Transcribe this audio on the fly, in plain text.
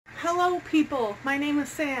Hello people, my name is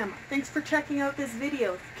Sam. Thanks for checking out this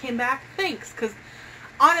video. If you came back, thanks, because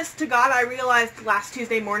honest to God, I realized last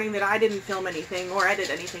Tuesday morning that I didn't film anything or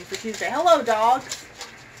edit anything for Tuesday. Hello dogs!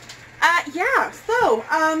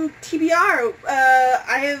 TBR,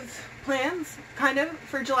 I have plans, kind of,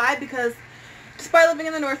 for July because despite living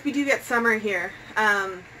in the north, we do get summer here.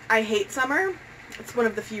 I hate summer. It's one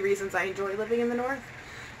of the few reasons I enjoy living in the north.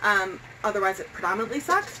 Otherwise it predominantly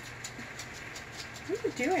sucks. What are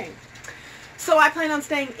you doing? So I plan on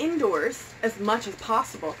staying indoors as much as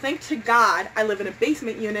possible. Thank to God I live in a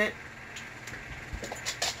basement unit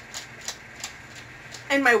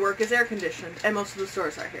and my work is air conditioned and most of the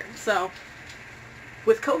stores are here. So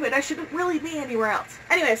with COVID I shouldn't really be anywhere else.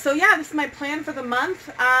 Anyway, so yeah, this is my plan for the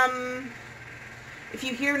month. If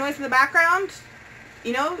you hear noise in the background,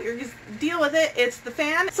 you know, you just deal with it. It's the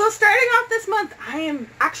fan. So starting off this month, I am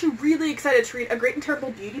actually really excited to read A Great and Terrible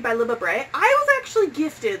Beauty by Libba Bray. I was actually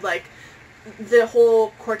gifted, like, the whole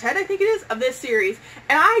quartet, I think it is, of this series.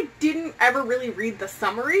 And I didn't ever really read the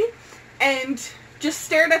summary. And just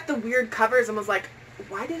stared at the weird covers and was like,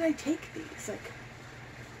 why did I take these? Like,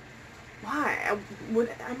 why?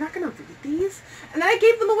 I'm not going to read these. And then I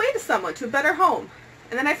gave them away to someone, to a better home.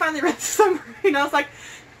 And then I finally read the summary and I was like,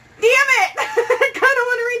 damn it! I kind of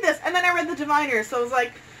want to read this. And then I read The Diviners, so I was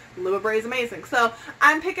like, Libba Bray is amazing. So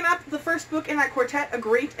I'm picking up the first book in that quartet, A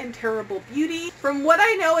Great and Terrible Beauty. From what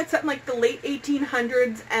I know, it's set in like the late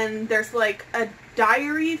 1800s, and there's like a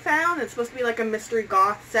diary found. It's supposed to be like a mystery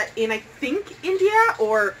goth set in, I think, India,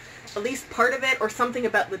 or at least part of it, or something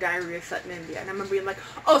about the diary is set in India. And I remember being like,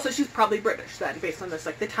 oh, so she's probably British then, based on this,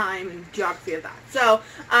 like the time and geography of that. So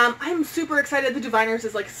I'm super excited. The Diviners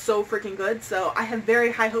is like so freaking good, so I have very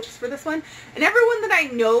high hopes for this one. And everyone that I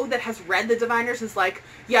know that has read the Diviners is like,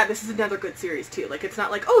 yeah, this is another good series too. Like, it's not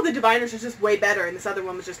like, oh, the Diviners is just way better and this other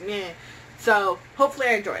one was just meh. So hopefully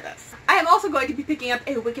I enjoy this. I am also going to be picking up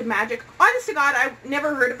A Wicked Magic. Honest to God, I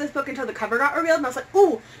never heard of this book until the cover got revealed, and I was like,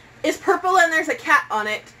 ooh, it's purple and there's a cat on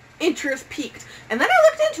it. Interest peaked. And then I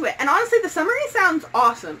looked into it, and honestly the summary sounds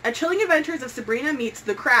awesome. A chilling adventures of Sabrina meets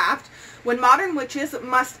The Craft when modern witches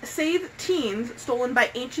must save teens stolen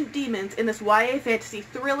by ancient demons in this YA fantasy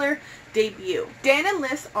thriller debut. Dan and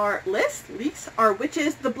Lys are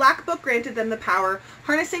witches. The Black Book granted them the power.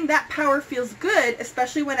 Harnessing that power feels good,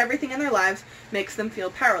 especially when everything in their lives makes them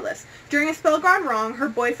feel powerless. During a spell gone wrong, her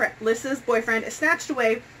boyfriend, Lys's boyfriend, is snatched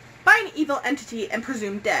away by an evil entity and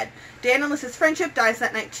presumed dead. Dan and Lys's friendship dies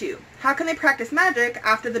that night too. How can they practice magic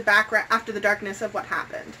after the darkness of what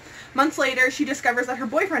happened? Months later, she discovers that her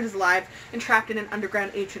boyfriend is alive and trapped in an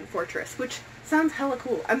underground ancient fortress, which sounds hella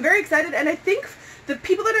cool. I'm very excited, and I think the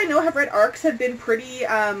people that I know have read ARCs have been pretty,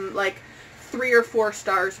 like, 3 or 4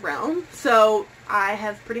 stars realm, so I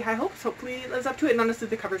have pretty high hopes. Hopefully it lives up to it, and honestly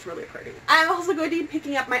the cover's really pretty. I'm also going to be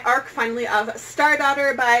picking up my ARC, finally, of Star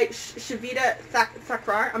Daughter by Shavita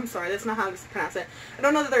Thakrar. I'm sorry, that's not how to pronounce it. I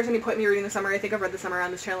don't know that there's any point in me reading the summary. I think I've read the summary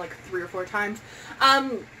on this channel like 3 or 4 times.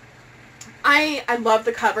 I love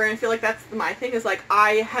the cover, and I feel like that's my thing, is like,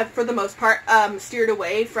 I have, for the most part, steered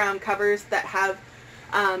away from covers that have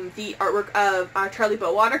the artwork of Charlie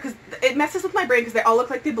Bowater, because it messes with my brain because they all look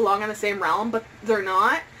like they belong in the same realm, but they're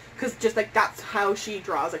not, because just like that's how she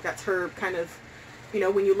draws, like that's her kind of, you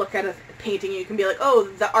know, when you look at a painting you can be like, oh,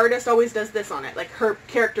 the artist always does this on it, like her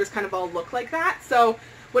characters kind of all look like that. So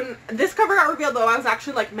when this cover got revealed though, I was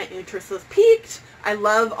actually like, my interest was piqued. I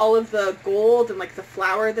love all of the gold and like the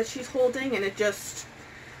flower that she's holding, and it just,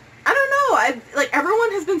 I don't know, like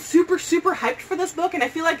everyone has been super hyped for this book, and I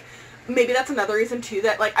feel like maybe that's another reason too,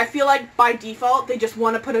 that like I feel like by default they just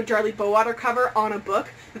want to put a Charlie Bowater cover on a book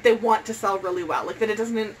that they want to sell really well, like that it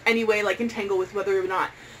doesn't in any way like entangle with whether or not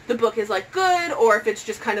the book is like good, or if it's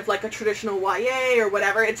just kind of like a traditional YA or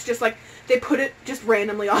whatever. It's just like they put it just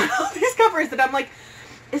randomly on all these covers that I'm like,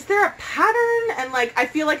 is there a pattern? And like I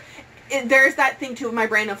feel like there's that thing too in my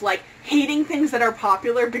brain of like hating things that are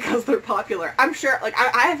popular because they're popular. I'm sure, like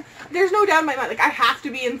there's no doubt in my mind, like I have to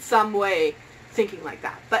be in some way thinking like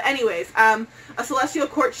that. But anyways, a celestial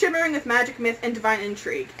court shimmering with magic, myth, and divine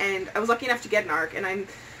intrigue. And I was lucky enough to get an ARC, and I'm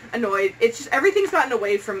annoyed. It's just, everything's gotten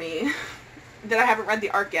away from me that I haven't read the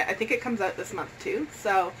ARC yet. I think it comes out this month too.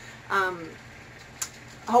 So,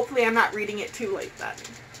 hopefully I'm not reading it too late then.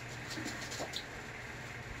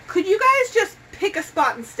 Could you guys just pick a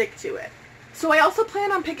spot and stick to it? So I also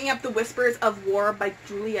plan on picking up The Whispers of War by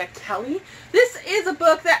Julia Kelly. This is a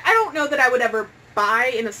book that I don't know that I would ever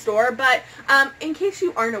buy in a store, but in case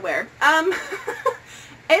you aren't aware,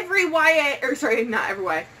 every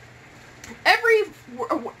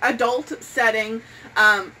adult setting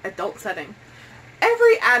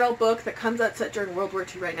every adult book that comes out set during World War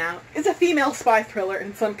II right now is a female spy thriller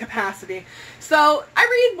in some capacity. So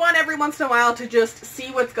I read one every once in a while to just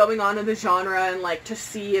see what's going on in the genre and like to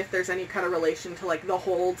see if there's any kind of relation to like the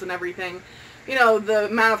holds and everything. You know, the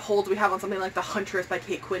amount of holds we have on something like The Huntress by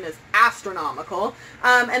Kate Quinn is astronomical.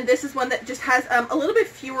 And this is one that just has a little bit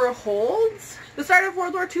fewer holds. The start of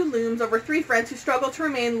World War II looms over three friends who struggle to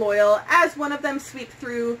remain loyal as one of them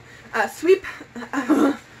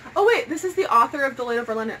oh wait, this is the author of Delight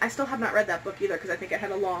Over London. I still have not read that book either because I think it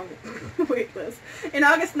had a long wait list. In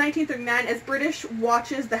August 1939, as British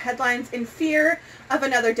watches the headlines in fear of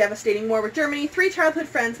another devastating war with Germany, three childhood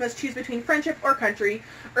friends must choose between friendship or country.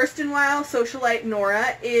 Erstwhile socialite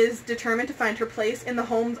Nora is determined to find her place in the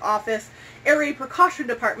Home Office Area Precaution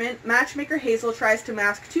Department. Matchmaker Hazel tries to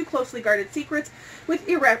mask two closely guarded secrets with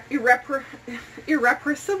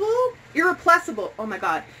irrepressible, oh my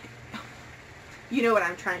god, you know what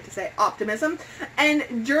I'm trying to say, optimism.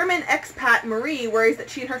 And German expat Marie worries that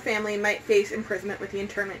she and her family might face imprisonment with the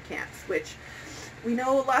internment camps, which we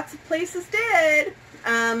know lots of places did.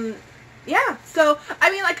 Yeah, so,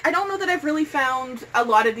 I mean, like, I don't know that I've really found a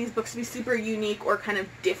lot of these books to be super unique or kind of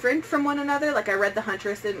different from one another. Like, I read The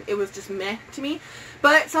Huntress and it was just meh to me.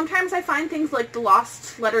 But sometimes I find things like The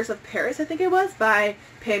Lost Letters of Paris, I think it was, by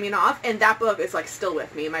Pamionov, and that book is, like, still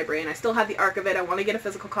with me in my brain. I still have the arc of it. I want to get a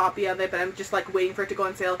physical copy of it, but I'm just, like, waiting for it to go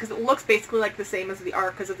on sale because it looks basically like the same as the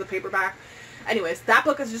arc because of the paperback. Anyways, that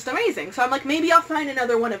book is just amazing. So I'm like, maybe I'll find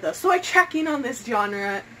another one of those. So I check in on this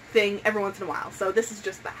genre thing every once in a while. So this is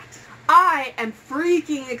just that. I am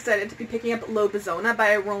freaking excited to be picking up Lobizona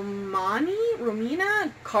by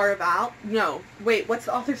Romina Carval. No, wait, what's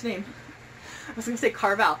the author's name? I was going to say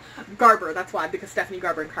Carval. Garber, that's why, because Stephanie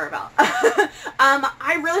Garber and Carval.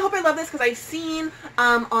 I really hope I love this because I've seen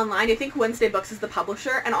online, I think Wednesday Books is the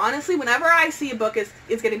publisher, and honestly, whenever I see a book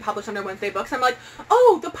is getting published under Wednesday Books, I'm like,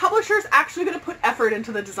 oh, the publisher's actually going to put effort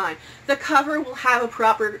into the design. The cover will have a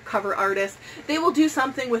proper cover artist. They will do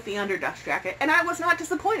something with the underdust jacket, and I was not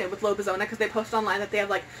disappointed with Lobizona because they post online that they have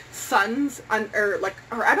like suns, or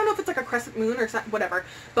I don't know if it's like a crescent moon or something, whatever,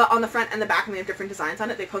 but on the front and the back, and they have different designs on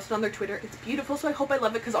it. They posted on their Twitter. It's beautiful, so I hope I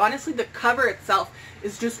love it because honestly the cover itself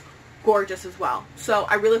is just gorgeous as well. So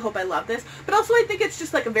I really hope I love this. But also I think it's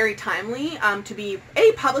just like a very timely to be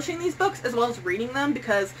publishing these books as well as reading them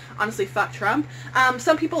because honestly fuck Trump.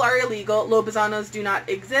 Some people are illegal. Lobizanas do not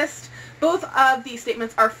exist. Both of these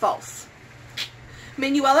statements are false.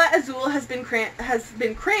 Manuela Azul has been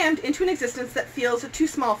crammed into an existence that feels too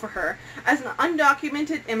small for her. As an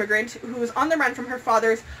undocumented immigrant who is on the run from her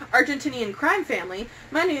father's Argentinian crime family,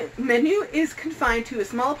 Manu is confined to a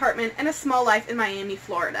small apartment and a small life in Miami,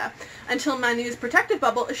 Florida. Until Manu's protective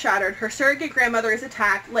bubble is shattered, her surrogate grandmother is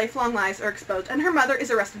attacked, lifelong lies are exposed, and her mother is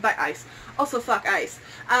arrested by ICE. Also fuck ICE.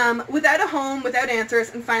 Without a home, without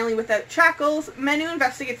answers, and finally without shackles, Manu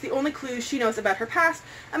investigates the only clues she knows about her past,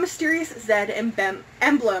 a mysterious Zed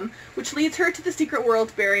emblem, which leads her to the secret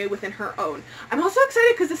world buried within her own. I'm also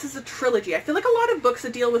excited because this is a trilogy. I feel like a lot of books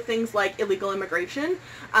that deal with things like illegal immigration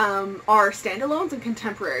are standalones and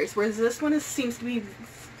contemporaries, whereas this one seems to be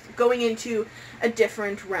going into a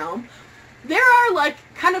different realm. There are like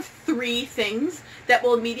kind of three things that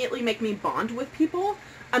will immediately make me bond with people.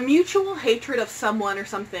 A mutual hatred of someone or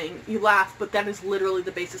something. You laugh, but that is literally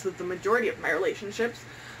the basis of the majority of my relationships.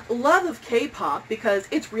 Love of K-pop, because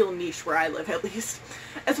it's real niche where I live, at least.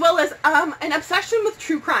 As well as an obsession with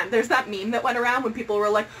true crime. There's that meme that went around when people were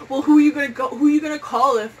like, well, who are you gonna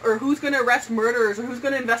call if, or who's gonna arrest murderers, or who's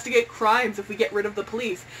gonna investigate crimes if we get rid of the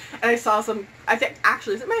police? And I saw some, I think,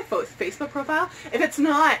 actually, is it my Facebook profile? If it's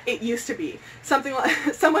not, it used to be. Something like,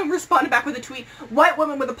 someone responded back with a tweet, white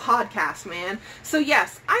woman with a podcast, man. So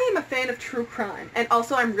yes, I am a fan of true crime. And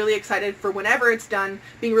also I'm really excited for whenever it's done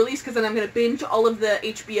being released, because then I'm gonna binge all of the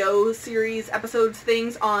HBO series episodes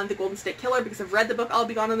things on the Golden State Killer, because I've read the book I'll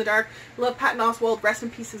Be Gone in the Dark. Love Patton Oswalt. Rest in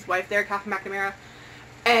peace his wife there, Catherine McNamara.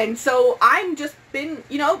 And so I'm just been,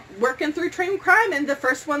 you know, working through true crime, and the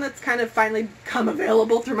first one that's kind of finally come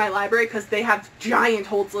available through my library, because they have giant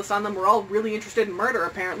holds lists on them. We're all really interested in murder,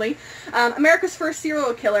 apparently. America's First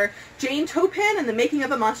Serial Killer, Jane Topin and the Making of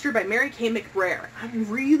a Monster by Mary Kay McBrayer. I'm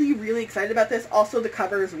really, really excited about this. Also, the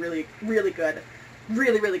cover is really, really good.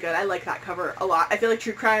 Really, really good. I like that cover a lot. I feel like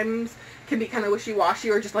true crimes can be kind of wishy-washy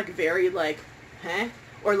or just like very like,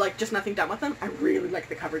 or like just nothing done with them. I really like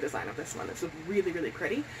the cover design of this one. It's really, really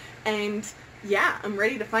pretty. And yeah, I'm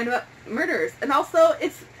ready to find out murders. And also,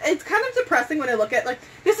 it's kind of depressing when I look at, like,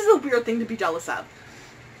 this is a weird thing to be jealous of.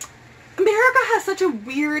 America has such a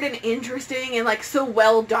weird and interesting and like so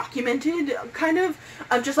well documented kind of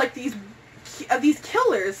just like these these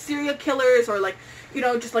killers, serial killers, or like, you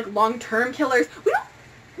know, just like long-term killers. We don't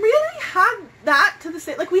really have that to the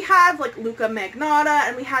same. Like, we have like Luca Magnotta,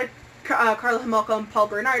 and we had Carla Homolka and Paul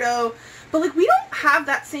Bernardo, but like we don't have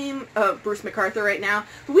that same Bruce MacArthur right now.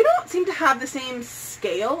 But we don't seem to have the same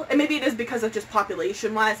scale, and maybe it is because of just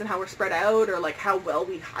population-wise and how we're spread out, or like how well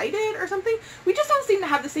we hide it or something. We just don't seem to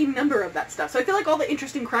have the same number of that stuff. So I feel like all the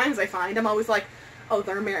interesting crimes I find, I'm always like, oh,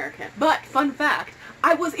 they're American. But fun fact,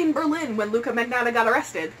 I was in Berlin when Luca Magnotta got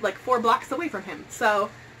arrested, like 4 blocks away from him. So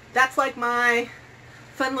that's like my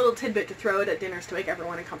fun little tidbit to throw it at dinners to make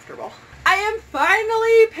everyone uncomfortable. I am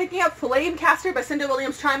finally picking up Flamecaster by Cinda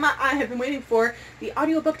Williams-Chima. I have been waiting for the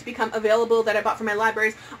audiobook to become available that I bought from my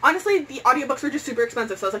libraries. Honestly, the audiobooks were just super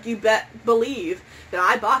expensive, so I was like, you believe that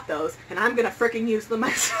I bought those, and I'm gonna fricking use them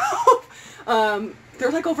myself.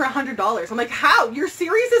 They're like over $100. I'm like, how? Your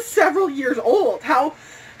series is several years old. How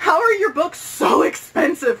are your books so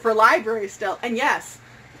expensive for libraries still? And yes,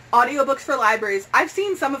 audiobooks for libraries. I've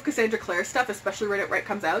seen some of Cassandra Clare's stuff, especially when it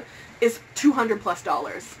comes out, is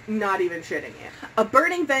 $200+. Not even shitting you. A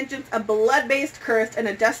burning vengeance, a blood-based curse, and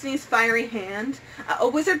a destiny's fiery hand. A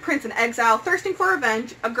wizard prince in exile, thirsting for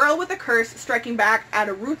revenge. A girl with a curse, striking back at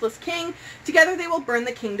a ruthless king. Together they will burn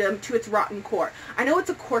the kingdom to its rotten core. I know it's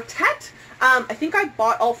a quartet. I think I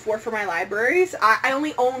bought all 4 for my libraries. I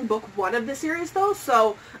only own book 1 of the series though,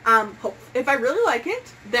 so if I really like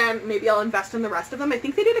it, then maybe I'll invest in the rest of them. I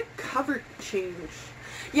think they did a cover change.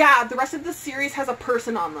 Yeah, the rest of the series has a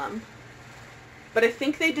person on them. But I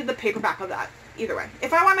think they did the paperback of that. Either way.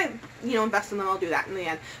 If I want to, you know, invest in them, I'll do that in the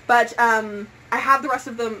end. But I have the rest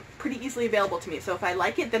of them pretty easily available to me. So if I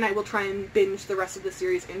like it, then I will try and binge the rest of the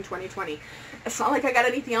series in 2020. It's not like I got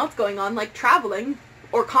anything else going on, like traveling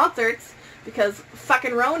or concerts, because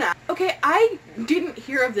fucking Rona. Okay, I didn't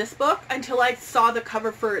hear of this book until I saw the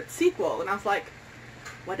cover for its sequel, and I was like,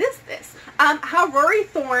 what is this? How Rory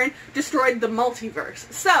Thorne Destroyed the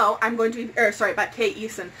Multiverse. So, I'm going to be, by Kay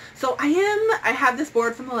Eason. So, I have this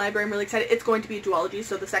board from the library. I'm really excited. It's going to be a duology,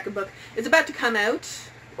 so the second book is about to come out,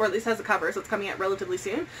 or at least has a cover, so it's coming out relatively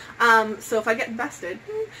soon. So if I get invested,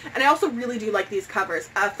 and I also really do like these covers.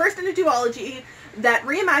 First in a duology that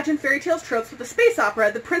reimagined fairy tales tropes with a space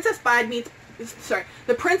opera, The Princess Bride meets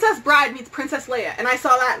Princess Leia. And I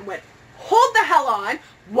saw that and went, hold the hell on!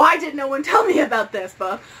 Why did no one tell me about this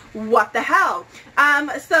book? What the hell?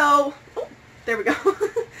 There we go.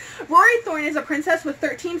 Rory Thorne is a princess with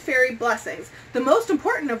 13 fairy blessings, the most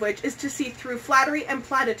important of which is to see through flattery and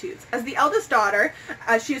platitudes. As the eldest daughter,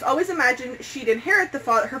 she has always imagined she'd inherit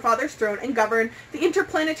her father's throne and govern the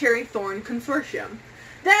interplanetary Thorne Consortium.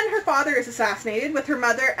 Then her father is assassinated with her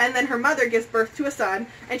mother, and then her mother gives birth to a son,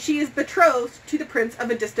 and she is betrothed to the prince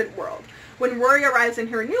of a distant world. When Rory arrives in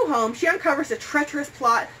her new home, she uncovers a treacherous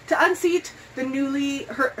plot to unseat her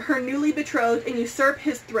newly betrothed and usurp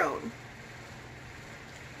his throne.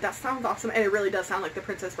 That sounds awesome, and it really does sound like The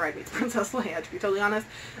Princess Bride meets Princess Leia, to be totally honest.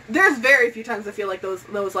 There's very few times I feel like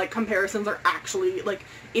those like comparisons are actually like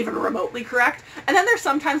even remotely correct. And then there's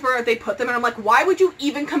sometimes where they put them and I'm like, why would you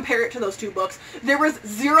even compare it to those 2 books? There was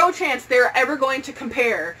zero chance they're ever going to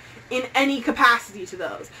compare in any capacity to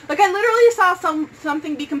those. Like, I literally saw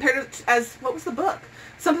something be compared as, what was the book?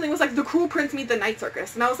 Something was like The Cruel Prince Meet the Night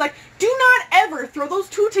Circus. And I was like, do not ever throw those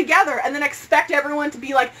 2 together and then expect everyone to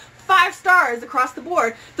be like 5 stars across the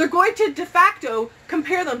board. They're going to de facto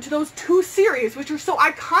compare them to those 2 series, which are so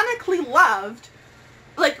iconically loved.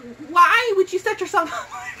 Like, why would you set yourself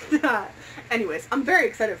up like that? Anyways, I'm very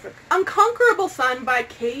excited for Unconquerable Sun by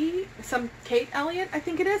Kate Elliott, I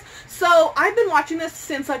think it is. So, I've been watching this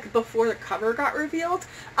since, like, before the cover got revealed.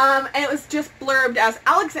 And it was just blurbed as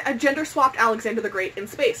a gender-swapped Alexander the Great in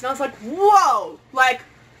space. And I was like, whoa! Like,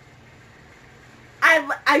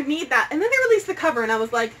 I need that. And then they released the cover, and I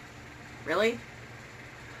was like, really?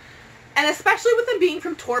 And especially with them being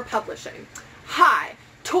from Tor Publishing. Hi.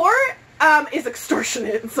 Tor is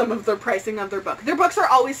extortionate in some of their pricing of their book. Their books are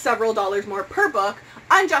always several dollars more per book,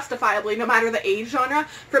 unjustifiably, no matter the age genre,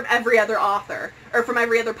 from every other author, or from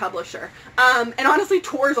every other publisher. And honestly,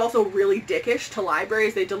 Tor is also really dickish to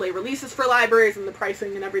libraries. They delay releases for libraries and the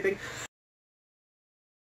pricing and everything.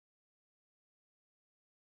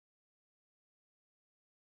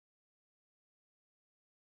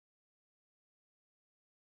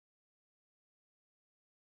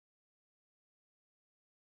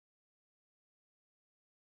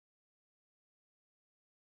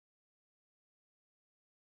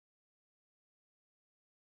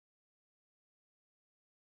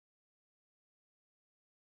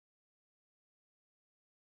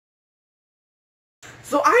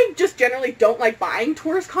 So I just generally don't like buying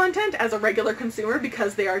Tor's content as a regular consumer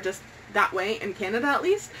because they are just that way in Canada at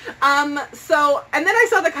least. So, and then I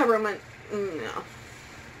saw the cover and went,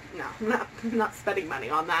 no, I'm not spending money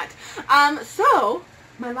on that. So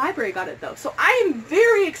my library got it though. So I am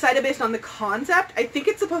very excited based on the concept. I think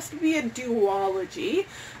it's supposed to be a duology.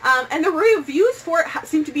 And the reviews for it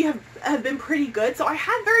seem to have been pretty good. So I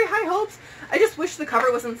had very high hopes. I just wish the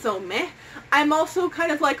cover wasn't so meh. I'm also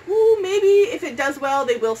kind of like, ooh, maybe if it does well,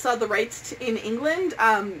 they will sell the rights in England,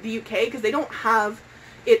 the UK, because they don't have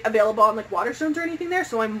it available on like Waterstones or anything there.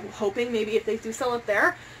 So I'm hoping maybe if they do sell it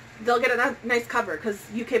there, they'll get a nice cover, because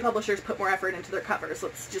UK publishers put more effort into their covers.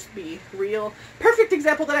 Let's just be real. Perfect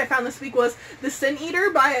example that I found this week was The Sin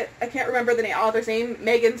Eater by, I can't remember the author's name,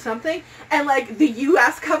 Megan something, and like the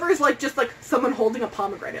US cover is like just like someone holding a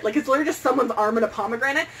pomegranate. Like it's literally just someone's arm in a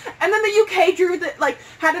pomegranate. And then the UK drew that, like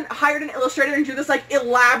hired an illustrator and drew this like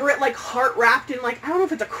elaborate like heart wrapped in like, I don't know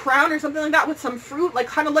if it's a crown or something like that with some fruit, like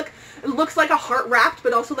kind of look, it looks like a heart wrapped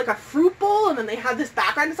but also like a fruit bowl, and then they have this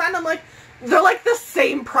background design. I'm like, they're like the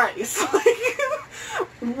same price. Like,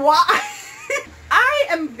 why? I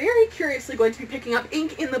am very curiously going to be picking up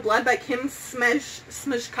Ink in the Blood by Kim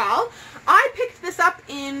Smejkal. I picked this up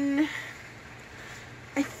in,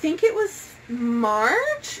 I think it was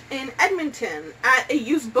March in Edmonton at a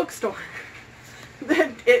used bookstore.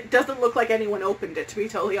 It doesn't look like anyone opened it, to be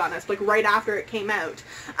totally honest, like right after it came out.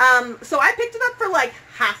 So I picked it up for like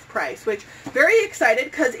half price, which very excited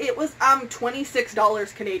because it was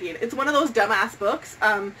 $26 Canadian. It's one of those dumbass books.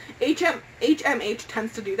 HMH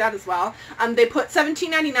tends to do that as well. They put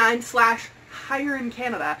 $17.99 higher in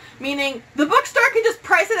Canada, meaning the bookstore can just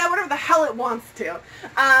price it at whatever the hell it wants to,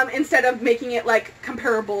 instead of making it like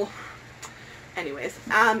comparable. Anyways,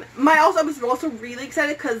 I was also really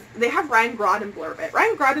excited because they have Ryan Groden blurb it.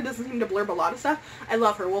 Ryan Groden doesn't seem to blurb a lot of stuff. I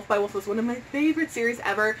love her. Wolf by Wolf is one of my favorite series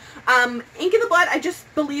ever. Ink in the Blood, I just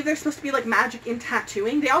believe there's supposed to be like magic in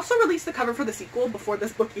tattooing. They also released the cover for the sequel before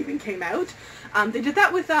this book even came out. They did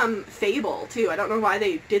that with Fable too. I don't know why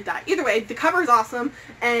they did that. Either way, the cover is awesome,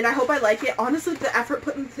 and I hope I like it. Honestly, the effort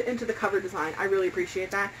put into the cover design, I really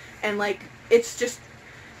appreciate that. And like, it's just,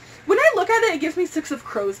 when I look at it, it gives me Six of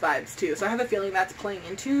Crows vibes too, so I have a feeling that's playing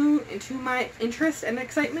into my interest and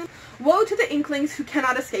excitement. Woe to the Inklings who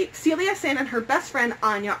cannot escape. Celia San and her best friend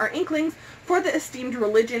Anya are Inklings for the esteemed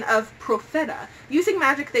religion of Profeta. Using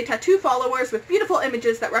magic, they tattoo followers with beautiful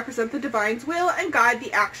images that represent the divine's will and guide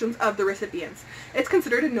the actions of the recipients. It's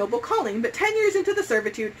considered a noble calling, but 10 years into the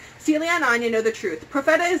servitude, Celia and Anya know the truth.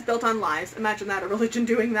 Profeta is built on lies. Imagine that, a religion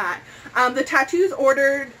doing that. The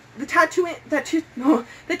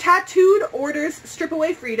tattooed orders strip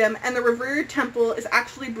away freedom, and the revered temple is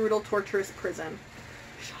actually brutal, torturous prison.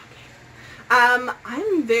 Shocking.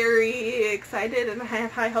 I'm very excited and I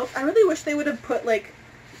have high hopes. I really wish they would have put like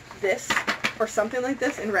this or something like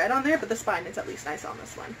this in red on there, but the spine is at least nice on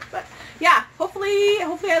this one. But yeah, hopefully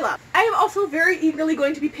I love. I am also very eagerly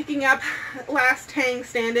going to be picking up Last Hang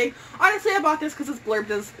Standing. Honestly, I bought this because it's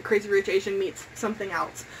blurbed as Crazy Rich Asian meets something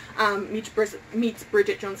else. Meets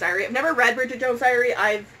Bridget Jones' Diary. I've never read Bridget Jones' Diary.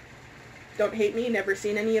 Don't hate me, never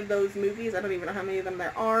seen any of those movies. I don't even know how many of them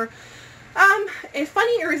there are. A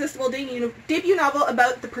funny, irresistible debut novel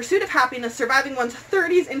about the pursuit of happiness, surviving one's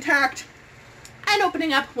 30s intact, and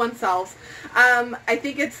opening up oneself. I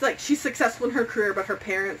think it's like she's successful in her career, but her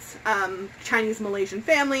parents, Chinese Malaysian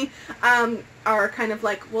family, are kind of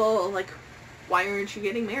like, well, like, why aren't you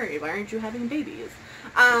getting married? Why aren't you having babies?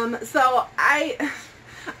 So I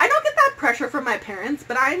don't get that pressure from my parents,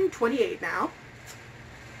 but I'm 28 now.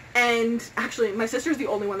 And actually, my sister's the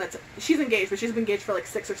only one she's engaged, but she's been engaged for like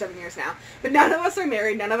 6 or 7 years now. But none of us are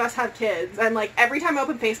married, none of us have kids. And like, every time I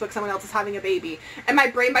open Facebook, someone else is having a baby. And my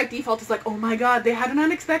brain by default is like, oh my god, they had an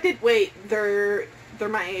unexpected, wait, they're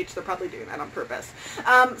my age, they're probably doing that on purpose.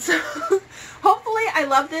 So hopefully I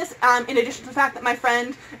love this, in addition to the fact that my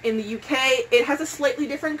friend in the UK, it has a slightly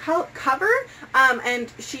different cover,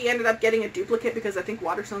 and she ended up getting a duplicate because I think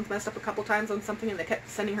Waterstones messed up a couple times on something and they kept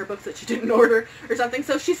sending her books that she didn't order or something,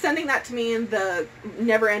 so she's sending that to me in the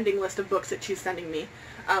never-ending list of books that she's sending me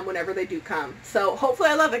whenever they do come. So hopefully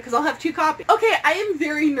I love it because I'll have 2 copies. Okay, I am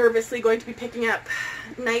very nervously going to be picking up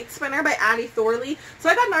Night Spinner by Addie Thorley. So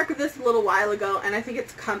I got an arc of this a little while ago, and I think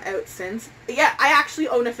it's come out since. Yeah, I actually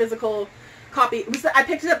own a physical copy. I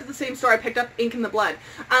picked it up at the same store I picked up Ink in the Blood.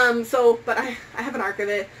 But I have an arc of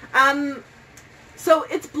it. So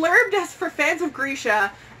it's blurbed as for fans of Grisha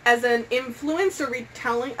as an influence or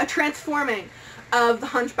retelling, a transforming of The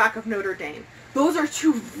Hunchback of Notre Dame. Those are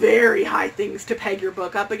 2 very high things to peg your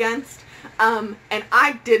book up against. And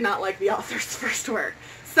I did not like the author's first work.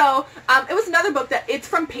 So, it was another book that, it's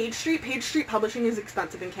from Page Street. Page Street Publishing is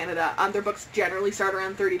expensive in Canada. Their books generally start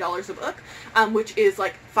around $30 a book, which is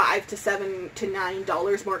like $5 to $7 to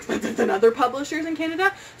 $9 more expensive than other publishers in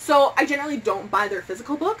Canada. So, I generally don't buy their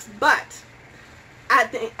physical books, but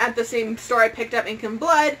at the same store I picked up Ink and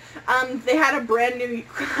Blood, they had a brand new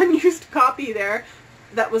unused copy there.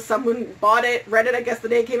 That was someone bought it, read it, I guess the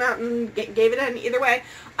day it came out, and gave it in. Either way.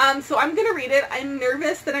 So I'm going to read it. I'm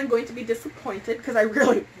nervous that I'm going to be disappointed because I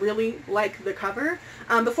really, really like the cover.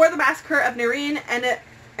 Before the Massacre of Nareen,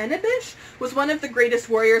 Enebish was one of the greatest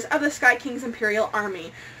warriors of the Sky King's Imperial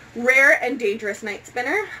Army. Rare and dangerous night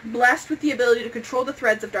spinner, blessed with the ability to control the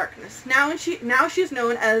threads of darkness. Now she is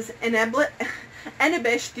known as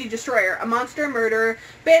Enebish the Destroyer, a monster murderer,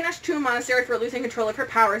 banished to a monastery for losing control of her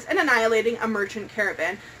powers and annihilating a merchant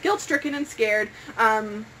caravan. Guilt-stricken and scared,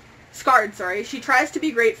 she tries to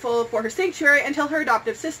be grateful for her sanctuary until her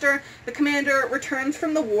adoptive sister, the commander, returns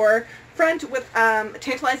from the war front with a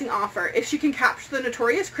tantalizing offer. If she can capture the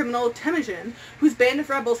notorious criminal Temujin, whose band of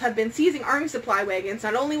rebels have been seizing army supply wagons,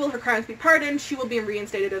 not only will her crimes be pardoned, she will be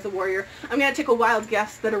reinstated as a warrior. I'm going to take a wild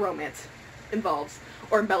guess that a romance involves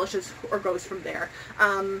or embellishes or goes from there.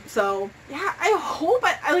 So yeah,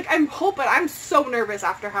 I'm so nervous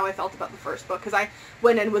after how I felt about the first book because I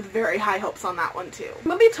went in with very high hopes on that one too. I'm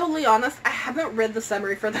gonna be totally honest, I haven't read the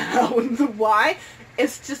summary for that one. Why?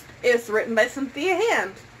 It's written by Cynthia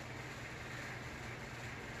Hand.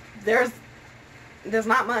 There's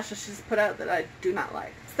not much that she's put out that I do not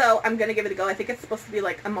like. So I'm going to give it a go. I think it's supposed to be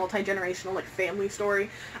like a multi-generational like family story.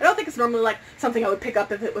 I don't think it's normally like something I would pick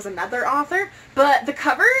up if it was another author. But the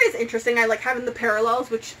cover is interesting. I like having the parallels,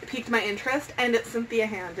 which piqued my interest. And it's Cynthia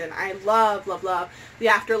Hand. And I love, love, love the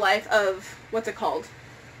afterlife of, what's it called?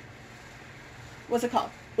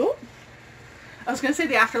 Ooh. I was going to say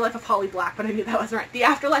The Afterlife of Holly Black, but I knew that wasn't right. The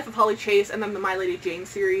Afterlife of Holly Chase and then the My Lady Jane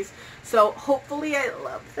series. So hopefully I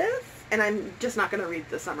love this. And I'm just not going to read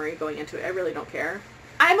the summary going into it. I really don't care.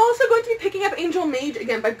 I'm also going to be picking up Angel Mage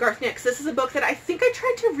again by Garth Nix. This is a book that I think I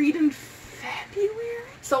tried to read in February.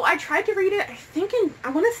 So I tried to read it, I think I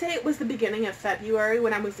want to say it was the beginning of February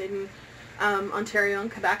when I was in Ontario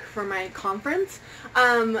and Quebec for my conference.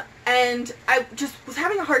 And I just was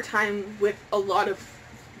having a hard time with a lot of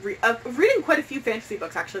reading quite a few fantasy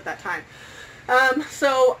books actually at that time.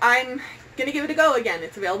 So I'm going to give it a go again.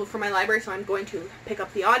 It's available from my library, so I'm going to pick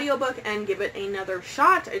up the audiobook and give it another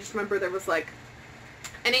shot. I just remember there was like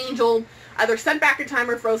an angel either sent back in time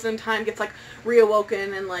or frozen in time gets like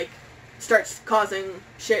reawoken and like starts causing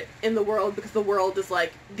shit in the world because the world is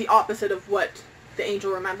like the opposite of what the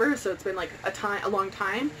angel remembers. So it's been like a long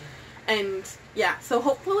time. And yeah, so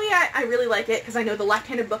hopefully I really like it because I know the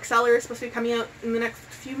Left-Handed Bookseller is supposed to be coming out in the next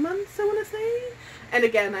few months, I want to say. And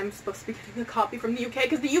again, I'm supposed to be getting a copy from the UK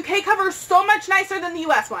because the UK cover is so much nicer than the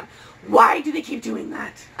US one. Why do they keep doing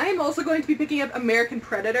that? I am also going to be picking up American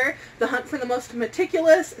Predator, The Hunt for the Most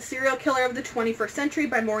Meticulous Serial Killer of the 21st Century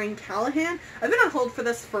by Maureen Callahan. I've been on hold for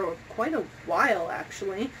this for quite a while,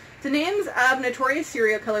 actually. The names of notorious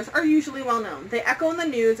serial killers are usually well known. They echo in the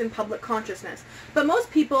news and public consciousness. But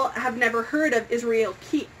most people have never heard of Israel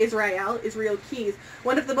Keys,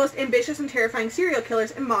 one of the most ambitious and terrifying serial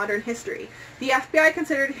killers in modern history. The FBI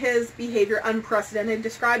considered his behavior unprecedented,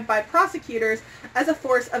 described by prosecutors as a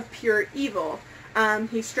force of pure evil.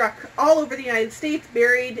 He struck all over the United States,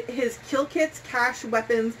 buried his kill kits, cache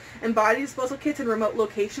weapons, and body disposal kits in remote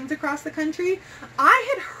locations across the country.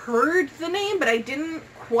 I had heard the name, but I didn't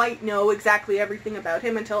quite know exactly everything about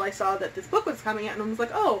him until I saw that this book was coming out, and I was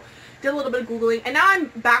like, oh, did a little bit of Googling, and now I'm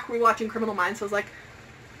back rewatching Criminal Minds, so I was like,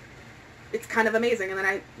 it's kind of amazing, and then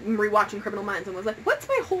I'm rewatching Criminal Minds and was like, what's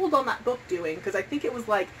my hold on that book doing? Because I think it was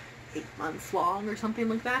like 8 months long or something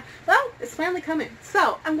like that. Well, it's finally coming,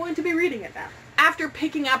 so I'm going to be reading it now. After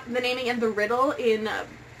picking up The Naming and the Riddle in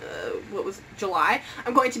July,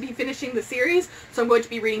 I'm going to be finishing the series. So I'm going to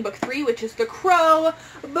be reading book 3, which is The Crow,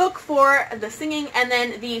 book 4, The Singing, and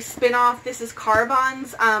then the spin-off, This is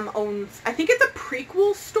Carbon's, owns, I think it's a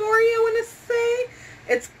prequel story, I want to say.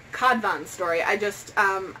 It's Cadvan's story. I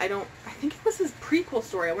think it was his prequel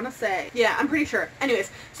story, I want to say. Yeah, I'm pretty sure. Anyways,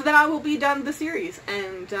 so then I will be done the series,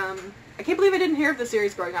 and I can't believe I didn't hear of the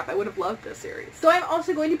series growing up. I would have loved this series. So I'm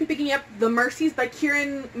also going to be picking up The Mercies by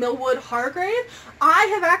Kieran Millwood Hargrave. I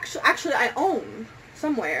have actually I own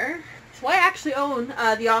somewhere. So I actually own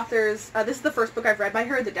the author's, this is the first book I've read by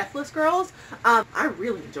her, The Deathless Girls. I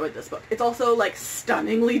really enjoyed this book. It's also like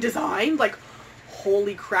stunningly designed, like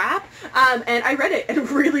holy crap. And I read it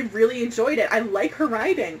and really, really enjoyed it. I like her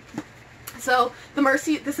writing. So, The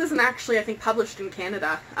Mercy, this isn't actually, I think, published in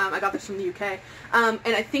Canada. I got this from the UK.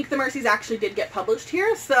 And I think The Mercies actually did get published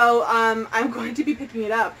here, so I'm going to be picking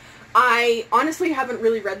it up. I honestly haven't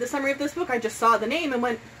really read the summary of this book. I just saw the name and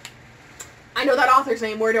went, I know that author's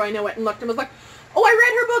name, where do I know it? And looked and was like, oh, I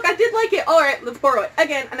read her book, I did like it. Alright, let's borrow it.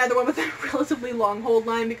 Again, another one with a relatively long hold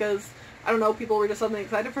line because, I don't know, people were just suddenly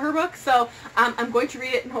excited for her book. So, I'm going to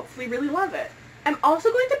read it and hopefully really love it. I'm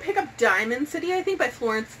also going to pick up Diamond City, I think, by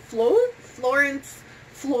Florence Floors.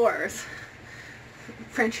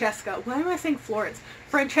 Francesca. Why am I saying Florence?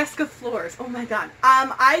 Francesca Floors. Oh my god.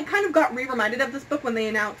 I kind of got re-reminded of this book when they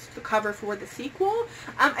announced the cover for the sequel.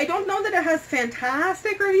 I don't know that it has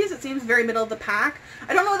fantastic reviews. It seems very middle of the pack.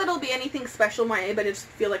 I don't know that it'll be anything special my A, but I just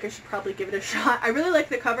feel like I should probably give it a shot. I really like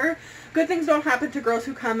the cover. Good things don't happen to girls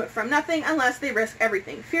who come from nothing unless they risk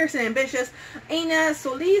everything. Fierce and ambitious. Aina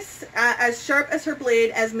Solis, as sharp as her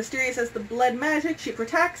blade, as mysterious as the blood magic she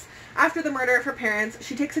protects. After the murder of her parents,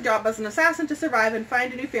 she takes a job as an assassin to survive and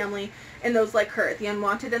find a new family in those like her, the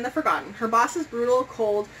unwanted and the forgotten. Her boss is brutal,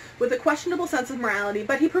 cold, with a questionable sense of morality,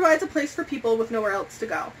 but he provides a place for people with nowhere else to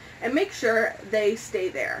go, and makes sure they stay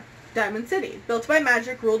there. Diamond City. Built by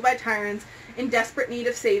magic, ruled by tyrants, in desperate need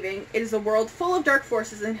of saving, it is a world full of dark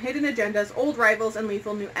forces and hidden agendas, old rivals, and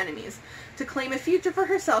lethal new enemies. To claim a future for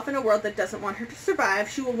herself in a world that doesn't want her to survive,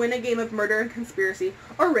 she will win a game of murder and conspiracy,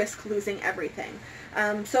 or risk losing everything.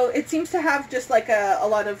 So it seems to have just like a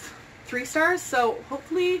lot of 3 stars, so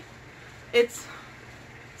hopefully it's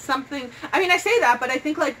something. I mean, I say that, but I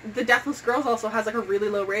think like The Deathless Girls also has like a really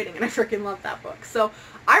low rating, and I freaking love that book. So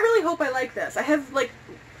I really hope I like this. I have like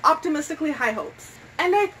optimistically high hopes.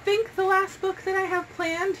 And I think the last book that I have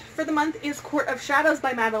planned for the month is Court of Shadows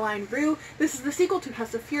by Madeline Rue. This is the sequel to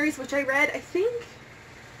House of Furies, which I read, I think,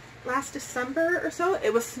 last December or so.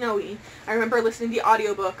 It was snowy. I remember listening to the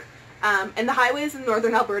audiobook. And the highways in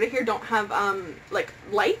northern Alberta here don't have, like,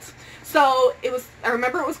 lights. So I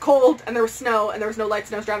remember it was cold, and there was snow, and there was no lights,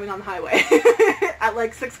 and I was driving on the highway at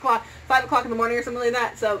like 6 o'clock, 5 o'clock in the morning or something like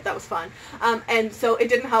that. So that was fun. And so it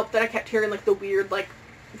didn't help that I kept hearing, like, the weird, like,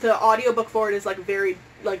 the audiobook for it is, like, very,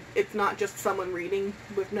 like, it's not just someone reading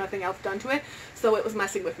with nothing else done to it. So it was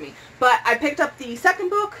messing with me. But I picked up the second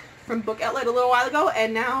book from Book Outlet a little while ago,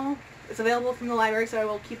 and now it's available from the library, so I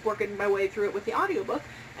will keep working my way through it with the audiobook,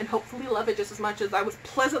 and hopefully love it just as much as I was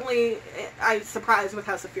pleasantly surprised with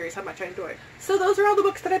House of Furies, how much I enjoyed. So those are all the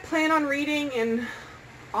books that I plan on reading in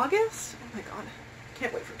August. Oh my god.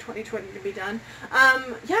 Can't wait for 2020 to be done.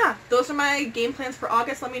 Yeah, those are my game plans for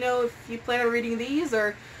August. Let me know if you plan on reading these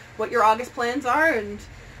or what your August plans are, and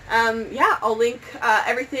yeah, I'll link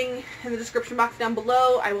everything in the description box down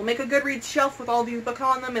below. I will make a Goodreads shelf with all these books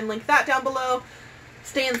on them and link that down below.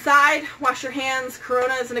 Stay inside, wash your hands,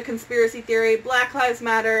 Corona isn't a conspiracy theory, Black Lives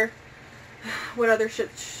Matter, what other shit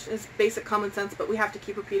is basic common sense, but we have to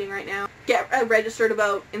keep repeating right now. Get registered to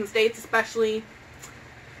vote, in the States especially,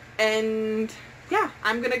 and yeah,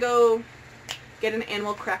 I'm gonna go get an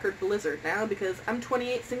Animal Cracker Blizzard now because I'm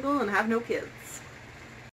 28, single, and have no kids.